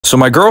So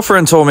my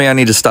girlfriend told me I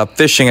need to stop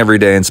fishing every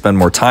day and spend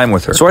more time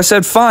with her. So I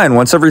said, fine,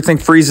 once everything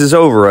freezes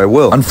over, I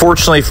will.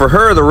 Unfortunately for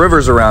her, the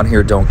rivers around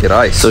here don't get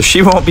ice, so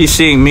she won't be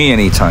seeing me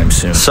anytime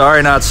soon.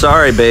 Sorry, not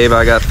sorry, babe.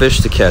 I got fish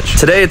to catch.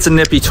 Today, it's a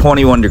nippy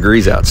 21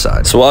 degrees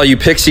outside. So while you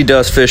pixie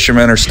dust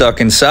fishermen are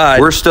stuck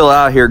inside, we're still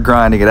out here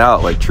grinding it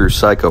out like true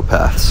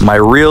psychopaths. My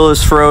reel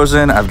is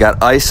frozen. I've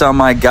got ice on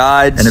my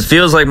guides, and it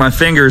feels like my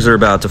fingers are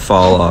about to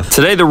fall off.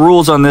 Today, the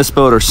rules on this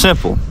boat are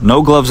simple.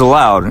 No gloves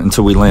allowed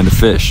until we land a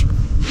fish.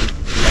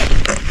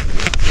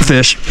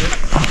 Fish.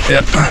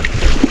 Yep.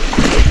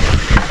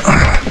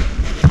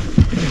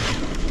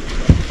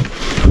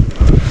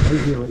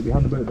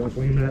 Behind the boat, don't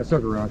swing into that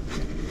sucker rock.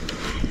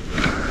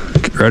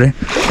 Ready?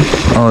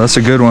 Oh, that's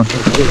a good one.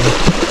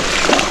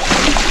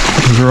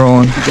 He's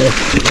rolling.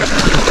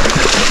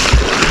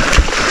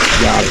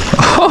 Got it.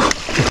 Oh.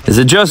 Is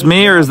it just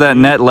me, or is that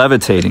net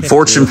levitating?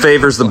 Fortune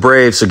favors the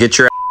brave, so get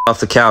your ass off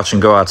the couch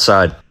and go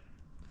outside.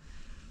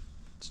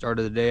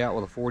 Started the day out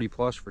with a 40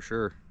 plus for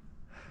sure.